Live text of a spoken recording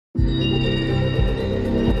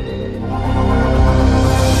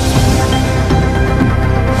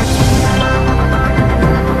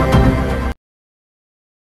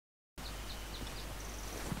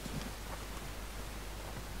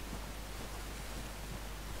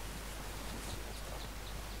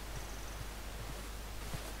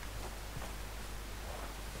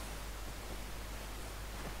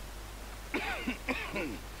We're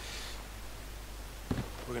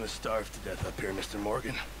gonna starve to death up here, Mr.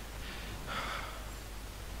 Morgan.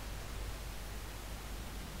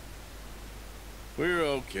 We're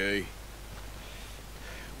okay.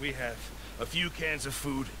 We have a few cans of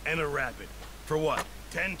food and a rabbit. For what,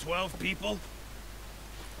 10, 12 people?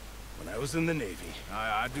 When I was in the Navy...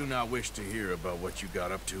 I do not wish to hear about what you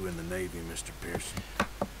got up to in the Navy, Mr. Pearson.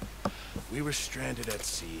 We were stranded at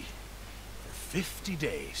sea for 50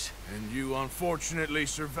 days. And you unfortunately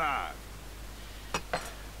survived.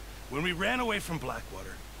 When we ran away from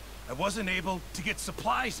Blackwater, I wasn't able to get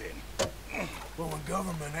supplies in. Well, when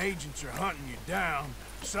government agents are hunting you down,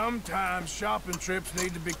 sometimes shopping trips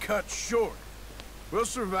need to be cut short. We'll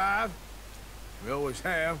survive. We always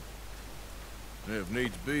have. And if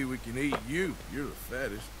needs be, we can eat you. You're the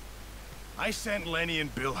fattest. I sent Lenny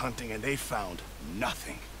and Bill hunting, and they found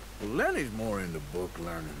nothing. Well, Lenny's more into book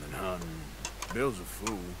learning than hunting. Bill's a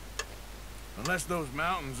fool. Unless those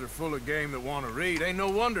mountains are full of game that want to read, ain't no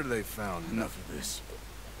wonder they found Enough of this.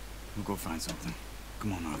 We'll go find something.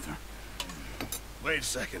 Come on, Arthur. Wait a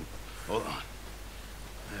second. Hold on.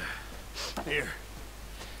 Here.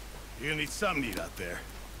 You're gonna need something to eat out there.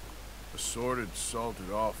 Assorted,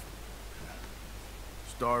 salted offal.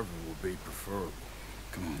 Starving will be preferable.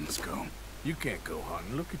 Come on, let's go. You can't go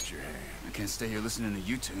hunting. Look at your hand. I can't stay here listening to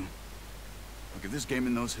you two. Look, if there's game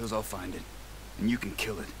in those hills, I'll find it. And you can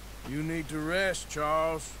kill it. You need to rest,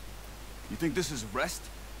 Charles. You think this is rest?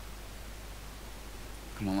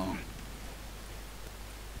 Come along.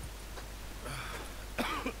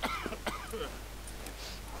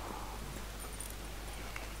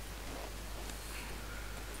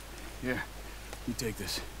 Here, you take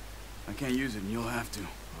this. I can't use it, and you'll have to.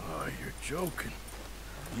 Oh, you're joking.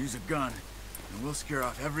 Use a gun, and we'll scare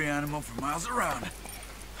off every animal for miles around.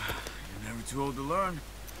 You're never too old to learn,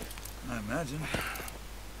 I imagine.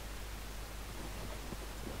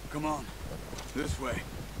 Come on, this way.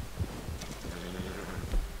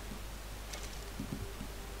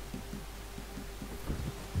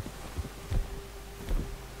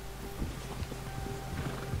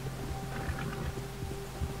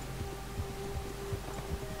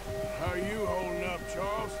 How are you holding up,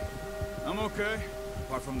 Charles? I'm okay,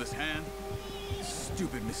 apart from this hand.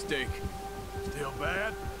 Stupid mistake. Still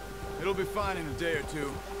bad? It'll be fine in a day or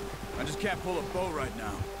two. I just can't pull a bow right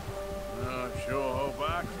now. I sure hope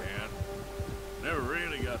I can. Never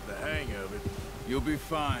really got the hang of it. You'll be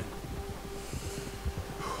fine.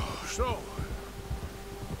 So,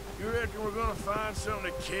 you reckon we're gonna find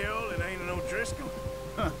something to kill that ain't no Driscoll?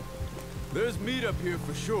 Huh. There's meat up here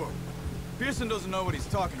for sure. Pearson doesn't know what he's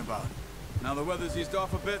talking about. Now the weather's eased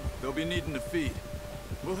off a bit, they'll be needing to feed.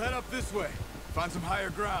 We'll head up this way, find some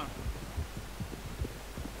higher ground.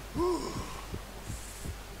 Whew.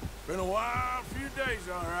 Been a wild few days,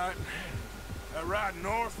 all right. That ride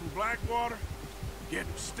north from Blackwater,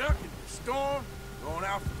 getting stuck in the storm, going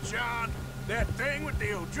out for John, that thing with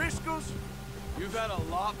the O'Driscolls. You've had a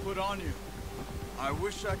lot put on you. I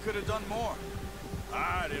wish I could have done more.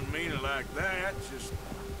 I didn't mean it like that, just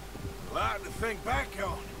a lot to think back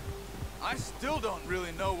on. I still don't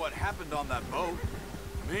really know what happened on that boat.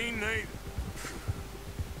 Me neither.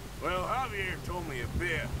 Well, Javier told me a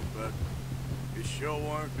bit, but it sure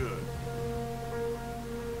weren't good.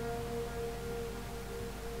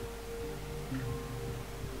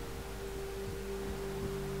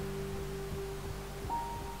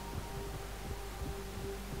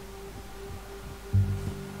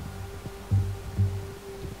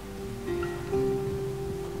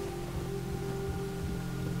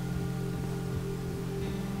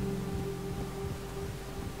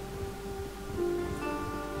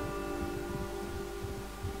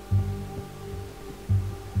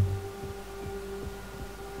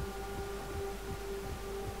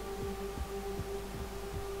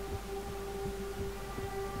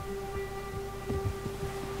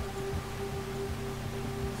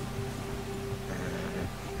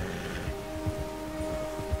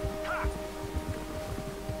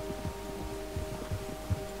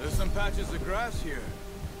 There's some patches of grass here.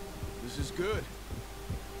 This is good.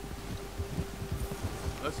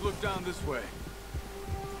 Let's look down this way.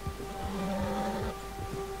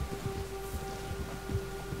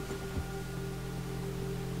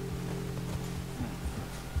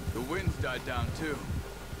 The wind's died down too.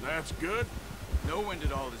 That's good. No wind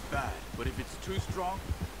at all is bad, but if it's too strong,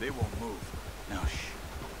 they won't move. Now shh.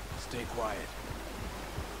 Stay quiet.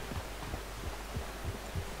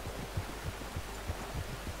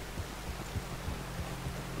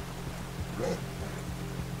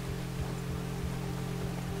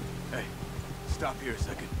 Hey, stop here a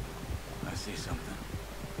second. I see something.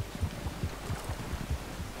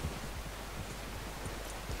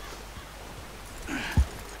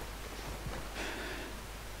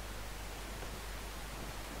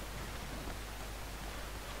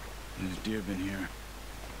 Deer been here.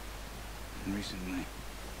 And recently.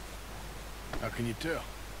 How can you tell?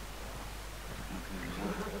 How can you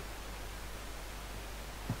what?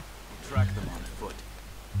 We'll track them on foot.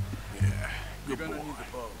 Yeah, You're good gonna boy. need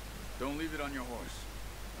the bow. Don't leave it on your horse.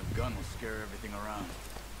 A gun will scare everything around.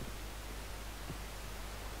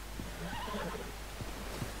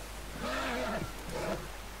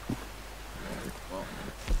 Well,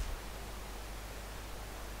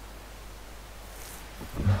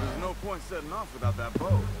 there's no point setting off without that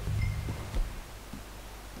bow.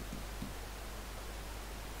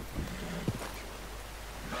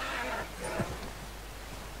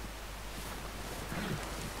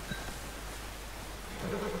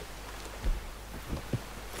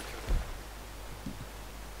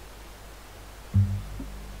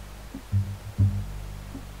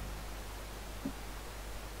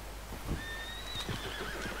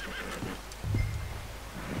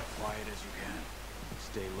 Quiet as you can.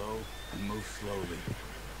 Stay low and move slowly.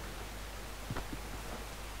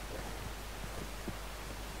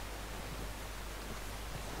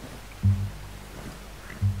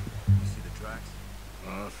 You see the tracks?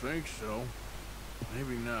 I think so.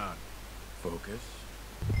 Maybe not. Focus.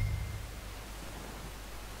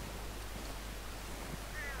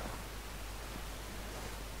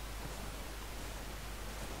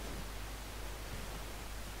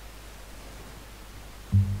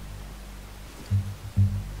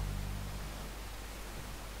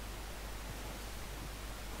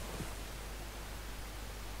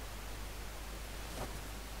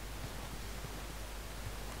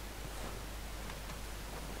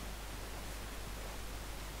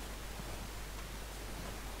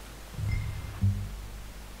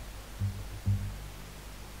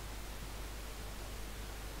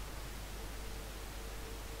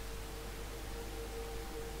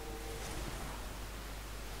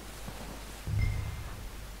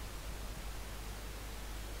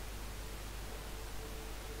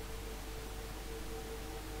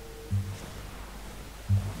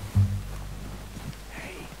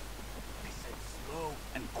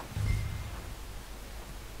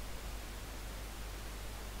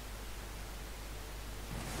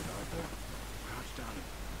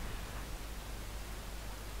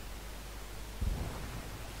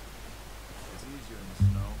 In the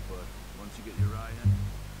snow, but once you get your eye in,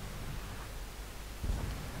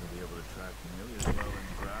 you'll be able to track nearly as well in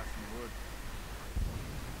grass and wood.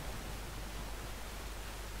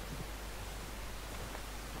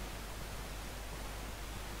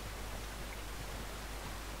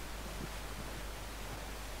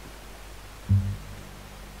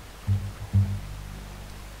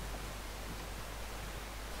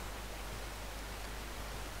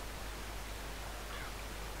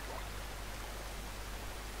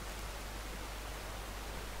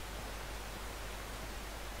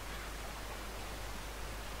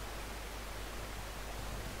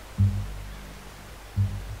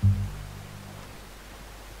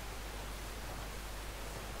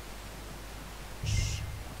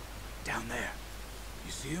 Down there.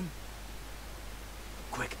 You see him?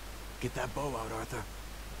 Quick, get that bow out, Arthur.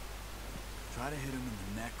 Try to hit him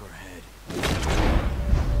in the neck or head.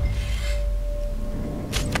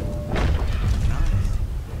 Nice.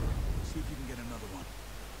 See if you can get another one.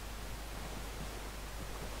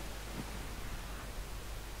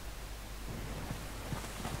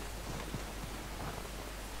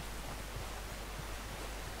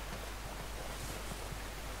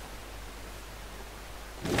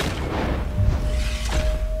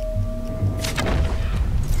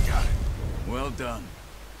 Well done.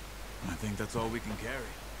 I think that's all we can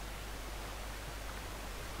carry.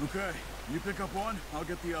 Okay, you pick up one, I'll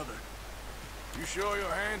get the other. You sure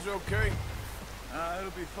your hand's okay?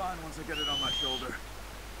 It'll be fine once I get it on my shoulder.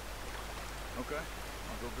 Okay,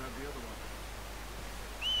 I'll go grab the other one.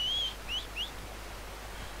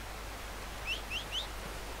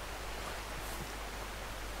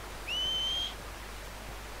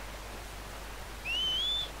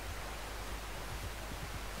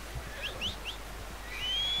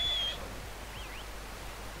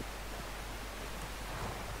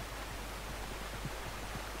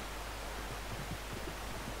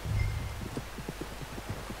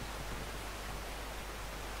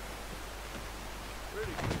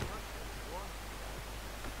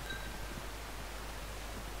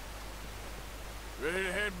 Ready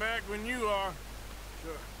to head back when you are.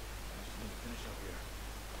 Sure. I just need to finish up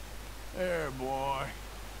here. There, boy.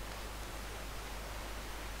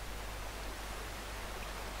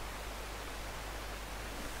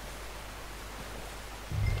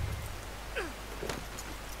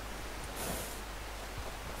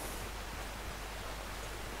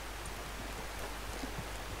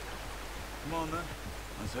 Come on, then.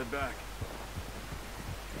 Let's head back.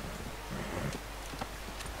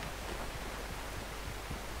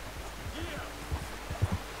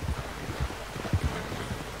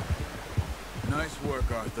 Nice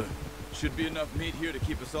work, Arthur. Should be enough meat here to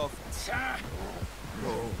keep us all...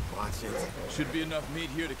 Oh, watch it. Should be enough meat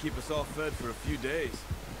here to keep us all fed for a few days.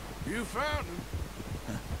 You found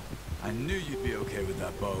him. I knew you'd be okay with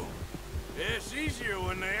that bow. It's easier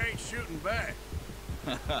when they ain't shooting back.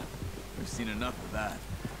 We've seen enough of that.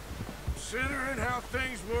 Considering how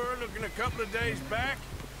things were looking a couple of days back,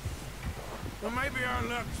 well, maybe our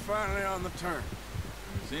luck's finally on the turn.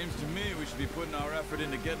 Seems to me we should be putting our effort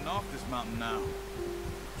into getting off this mountain now.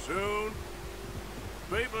 Soon.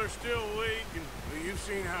 People are still weak, and well, you've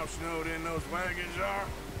seen how snowed in those wagons are.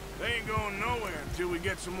 They ain't going nowhere until we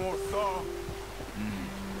get some more thaw.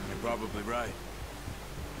 You're probably right.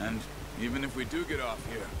 And even if we do get off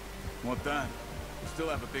here, what then? We still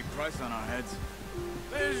have a big price on our heads.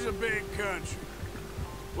 This is a big country.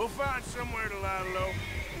 We'll find somewhere to lie low.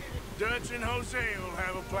 Dutch and Jose will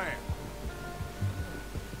have a plan.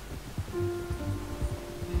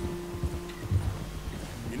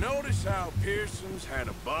 You notice how Pearson's had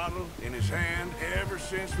a bottle in his hand ever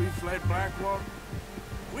since we fled Blackwater?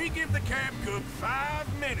 We give the camp cook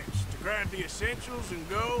 5 minutes to grab the essentials and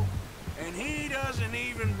go, and he doesn't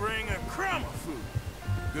even bring a crumb of food.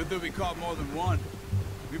 Good that we caught more than one.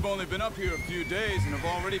 We've only been up here a few days and have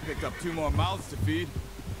already picked up 2 more mouths to feed.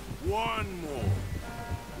 1 more.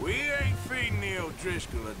 We ain't feeding the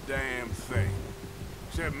O'Driscoll a damn thing.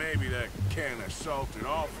 Except maybe that can of salted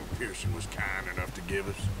offal Pearson was kind enough to give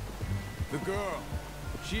us. The girl,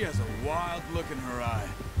 she has a wild look in her eye.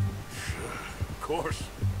 Of course.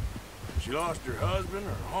 She lost her husband,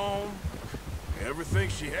 her home, everything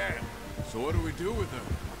she had. So what do we do with her?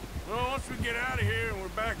 Well, once we get out of here and we're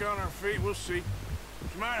back on our feet, we'll see.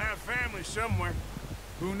 She might have family somewhere.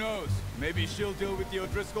 Who knows? Maybe she'll deal with the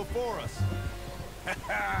O'Driscoll for us.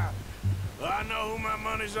 Well, I know who my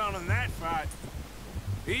money's on in that fight.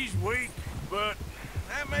 He's weak, but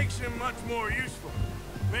that makes him much more useful.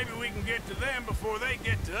 Maybe we can get to them before they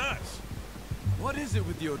get to us. What is it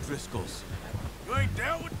with the O'Driscolls? You ain't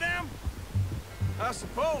dealt with them? I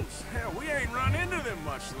suppose. Hell, we ain't run into them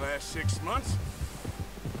much the last 6 months.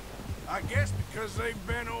 I guess because they've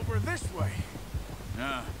been over this way.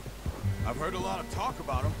 Yeah. I've heard a lot of talk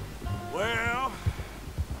about them. Well,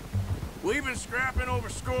 we've been scrapping over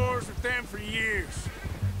scores with them for years.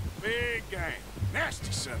 Big gang.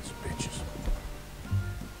 Nasty sons of bitches.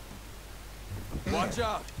 Watch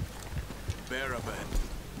out! Bear up ahead.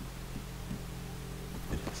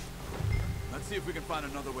 Let's see if we can find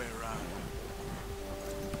another way around.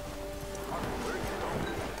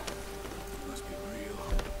 Must be real.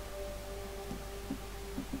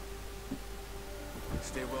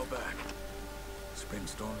 Stay well back. Spring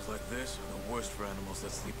storms like this are the worst for animals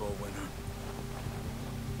that sleep all winter.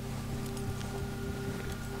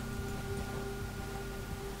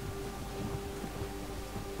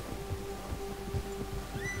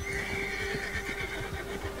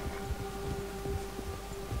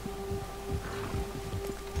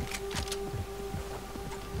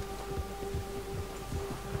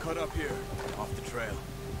 Cut up here, off the trail.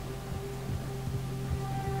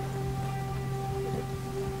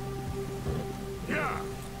 Yeah.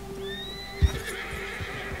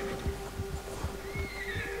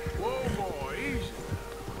 Whoa, boy, easy.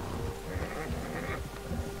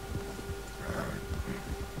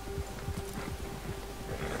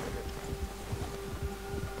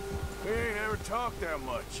 We ain't ever talked that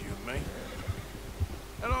much, you and me.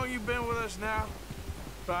 How long you been with us now?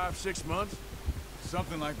 5, 6 months?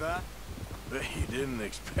 Something like that? Bet you didn't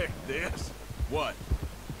expect this. What?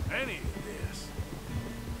 Any of this.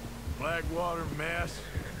 Blackwater mess.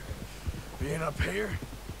 Being up here.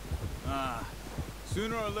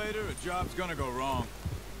 Sooner or later, a job's gonna go wrong.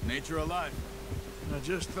 Nature of life. I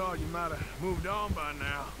just thought you might have moved on by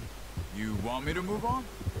now. You want me to move on?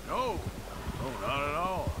 No. No, not at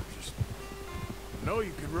all. Just know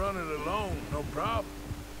you could run it alone, no problem.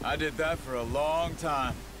 I did that for a long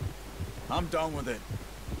time. I'm done with it.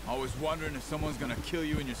 Always wondering if someone's gonna kill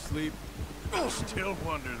you in your sleep. I still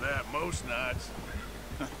wonder that most nights.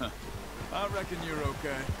 I reckon you're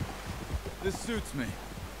okay. This suits me.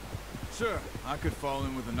 Sure, I could fall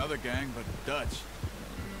in with another gang, but Dutch...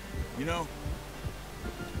 You know,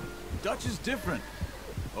 Dutch is different.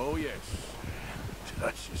 Oh, yes.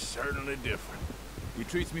 Dutch is certainly different. He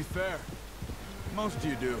treats me fair. Most of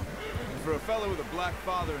you do. And for a fellow with a black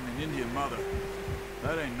father and an Indian mother,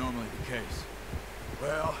 that ain't normally the case.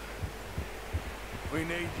 Well, we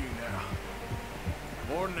need you now.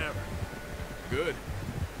 More than ever. Good.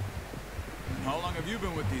 How long have you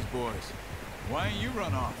been with these boys? Why ain't you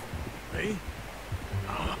run off? Me?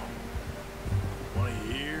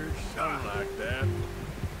 20 years, something like that.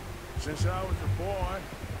 Since I was a boy.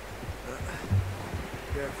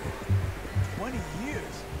 Careful. 20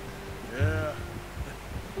 years? Yeah.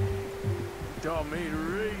 He taught me to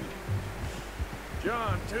read.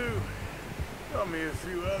 John, too. Taught me a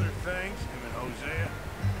few other things, him and Hosea.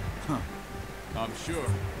 Huh. I'm sure.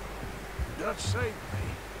 Dutch saved me.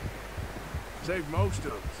 Saved most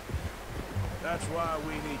of us. That's why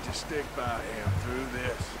we need to stick by him through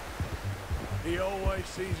this. He always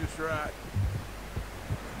sees us right.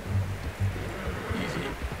 Easy.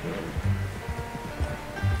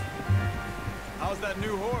 How's that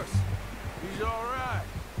new horse? He's all right.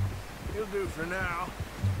 He'll do for now.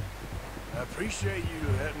 I appreciate you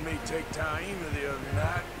letting me take Taima the other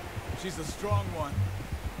night. She's a strong one.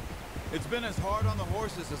 It's been as hard on the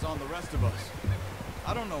horses as on the rest of us.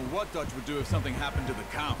 I don't know what Dutch would do if something happened to the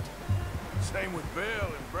Count. Same with Bill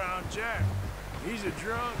and Brown Jack. He's a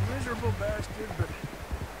drunk, miserable bastard, but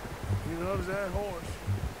he loves that horse.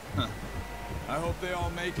 Huh. I hope they all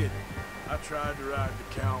make it. I tried to ride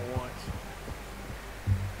the Count once.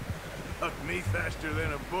 Hucked me faster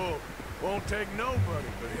than a bull. Won't take nobody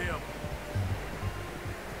but him.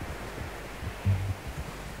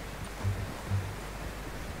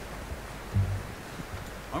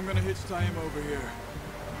 I'm gonna hitch Taima over here.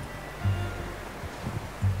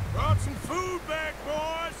 Brought some food back,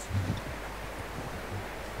 boys!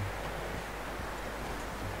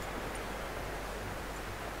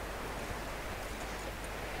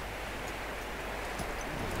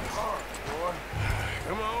 All right, boy.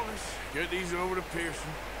 Come on, let's get these over to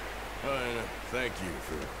Pearson. And thank you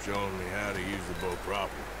for showing me how to use the bow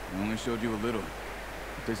properly. I only showed you a little.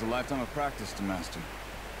 It takes a lifetime of practice to master.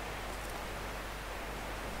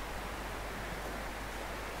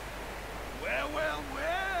 Well, well,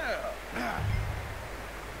 well.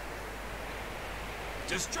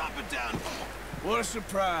 Just drop it down. What a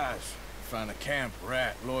surprise. Find a camp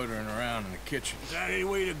rat loitering around in the kitchen. Is that any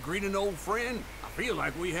way to greet an old friend? I feel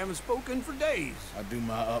like we haven't spoken for days. I do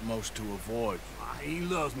my utmost to avoid you. He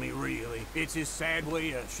loves me, really. It's his sad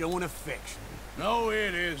way of showing affection. No,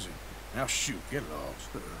 it isn't. Now shoot, get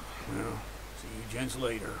lost. Well, see you gents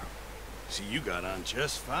later. See, you got on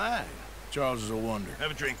just fine. Charles is a wonder.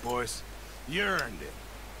 Have a drink, boys. You earned it.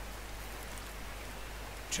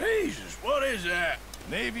 Jesus, what is that?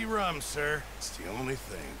 Navy rum, sir. It's the only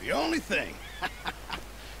thing. The only thing.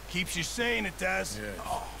 Keeps you sane, it does. Yes,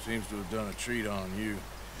 seems to have done a treat on you.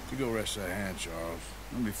 You go rest that hand, Charles.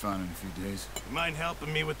 I'll be fine in a few days. You mind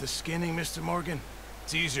helping me with the skinning, Mr. Morgan?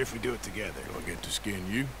 It's easier if we do it together. Do I get to skin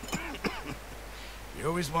you? You're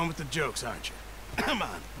always one with the jokes, aren't you? Come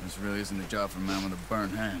on. This really isn't a job for a man with a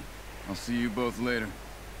burnt hand. I'll see you both later.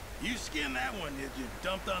 You skinned that one you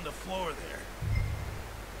dumped on the floor there.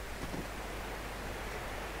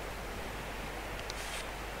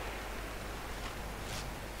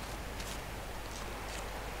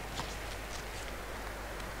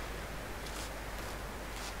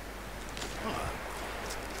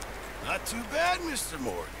 Not too bad, Mr.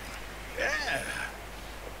 Morgan. Yeah.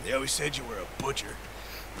 They always said you were a butcher.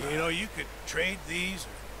 You know, you could trade these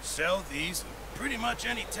or sell these in pretty much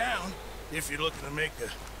any town, if you're looking to make a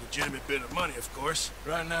legitimate bit of money, of course.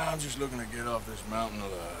 Right now, I'm just looking to get off this mountain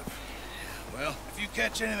alive. Well, if you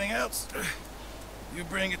catch anything else, you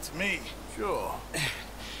bring it to me. Sure.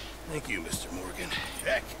 Thank you, Mr. Morgan.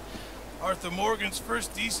 Heck, Arthur Morgan's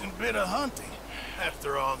first decent bit of hunting,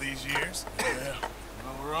 after all these years. Yeah.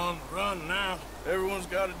 Well, we're on the run now. Everyone's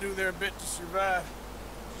got to do their bit to survive.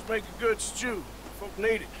 Just make a good stew. Folk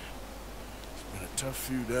need it. It's been a tough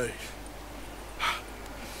few days.